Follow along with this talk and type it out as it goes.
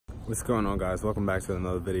What's going on, guys? Welcome back to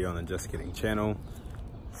another video on the Just Kidding channel.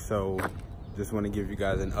 So just want to give you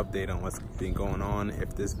guys an update on what's been going on.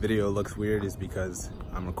 If this video looks weird, it's because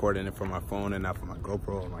I'm recording it from my phone and not from my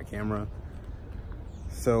GoPro or my camera.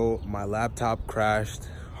 So my laptop crashed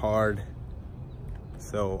hard,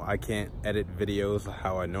 so I can't edit videos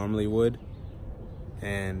how I normally would.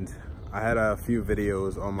 And I had a few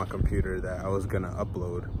videos on my computer that I was gonna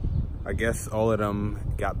upload. I guess all of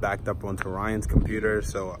them got backed up onto Ryan's computer,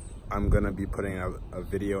 so I'm gonna be putting a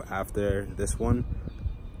video after this one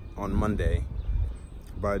on Monday.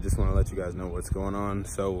 But I just wanna let you guys know what's going on.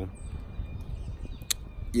 So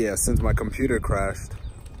yeah, since my computer crashed,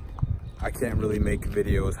 I can't really make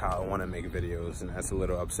videos how I wanna make videos, and that's a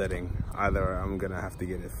little upsetting. Either I'm gonna have to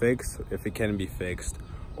get it fixed, if it can be fixed,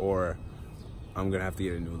 or I'm gonna have to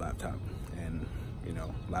get a new laptop. And you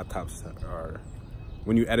know, laptops are,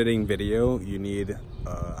 when you're editing video, you need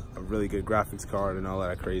a really good graphics card and all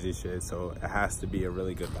that crazy shit. So it has to be a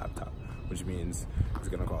really good laptop, which means it's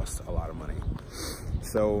gonna cost a lot of money.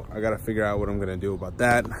 So I gotta figure out what I'm gonna do about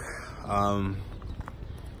that. An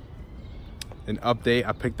update,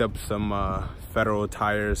 I picked up some Federal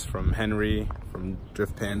tires from Henry, from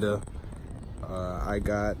Drift Panda. I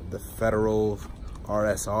got the Federal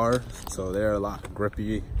RSR, so they're a lot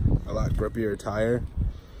grippier tire.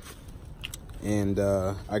 And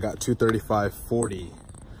I got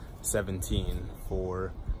 235/40/17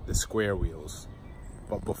 for the square wheels.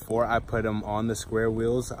 But before I put them on the square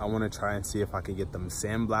wheels, I want to try and see if I can get them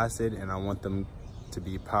sandblasted, and I want them to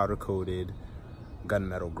be powder coated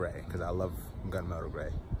gunmetal gray, because I love gunmetal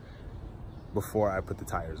gray, before I put the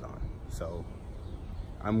tires on. So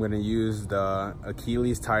I'm gonna use the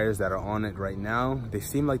Achilles tires that are on it right now. They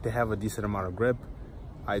seem like they have a decent amount of grip.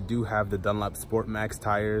 I do have the Dunlop Sport Max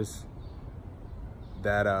tires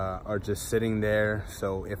that are just sitting there.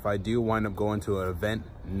 So if I do wind up going to an event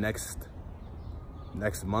next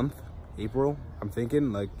month, April, I'm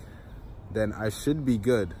thinking, like, then I should be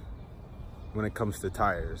good when it comes to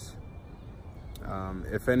tires.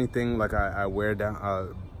 If anything, like I wear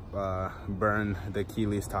down, burn the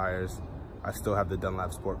Achilles tires, I still have the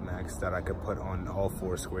Dunlop Sport Max that I could put on all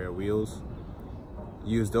 4 square wheels.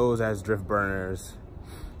 Use those as drift burners.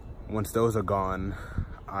 Once those are gone,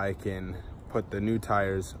 I can put the new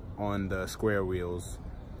tires on the square wheels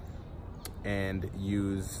and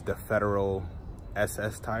use the Federal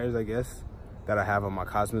SS tires, I guess, that I have on my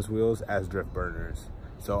Cosmos wheels as drift burners.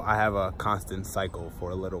 So I have a constant cycle for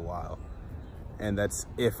a little while. And that's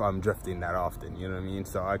if I'm drifting that often, you know what I mean?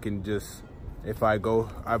 So I can just, if I go,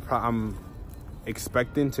 I'm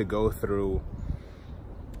expecting to go through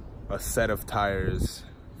a set of tires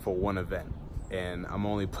for one event, and I'm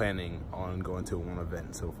only planning on going to one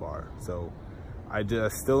event so far. So I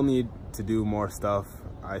just still need to do more stuff.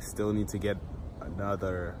 I still need to get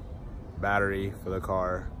another battery for the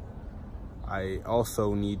car. I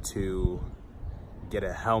also need to get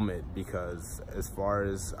a helmet, because as far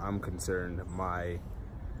as I'm concerned, my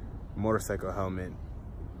motorcycle helmet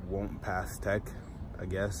won't pass tech, I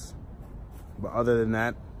guess. But other than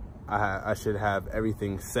that, I should have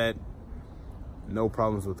everything set. No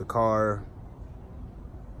problems with the car.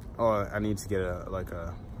 Oh, I need to get a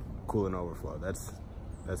coolant overflow. That's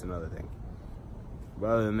another thing.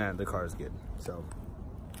 But other than that, the car is good. So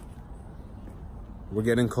we're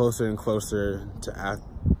getting closer and closer to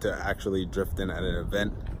actually drifting at an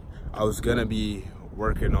event. I was gonna be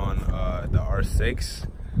working on the R6,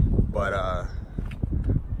 but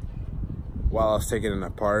while I was taking it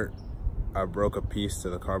apart, I broke a piece to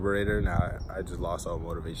the carburetor. Now I just lost all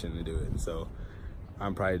motivation to do it. So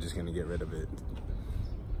I'm probably just gonna get rid of it.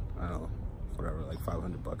 I don't know, whatever, like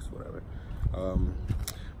 500 bucks, whatever.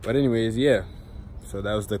 But anyways, yeah. So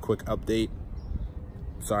that was the quick update.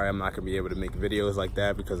 Sorry, I'm not gonna be able to make videos like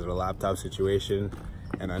that because of the laptop situation.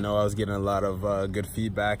 And I know I was getting a lot of good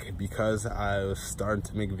feedback because I was starting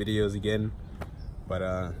to make videos again. But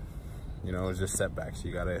you know, it was just setbacks.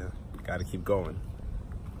 You gotta keep going.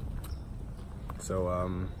 So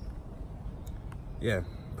yeah,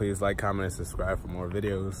 please like, comment, and subscribe for more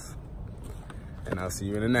videos. And I'll see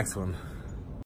you in the next one.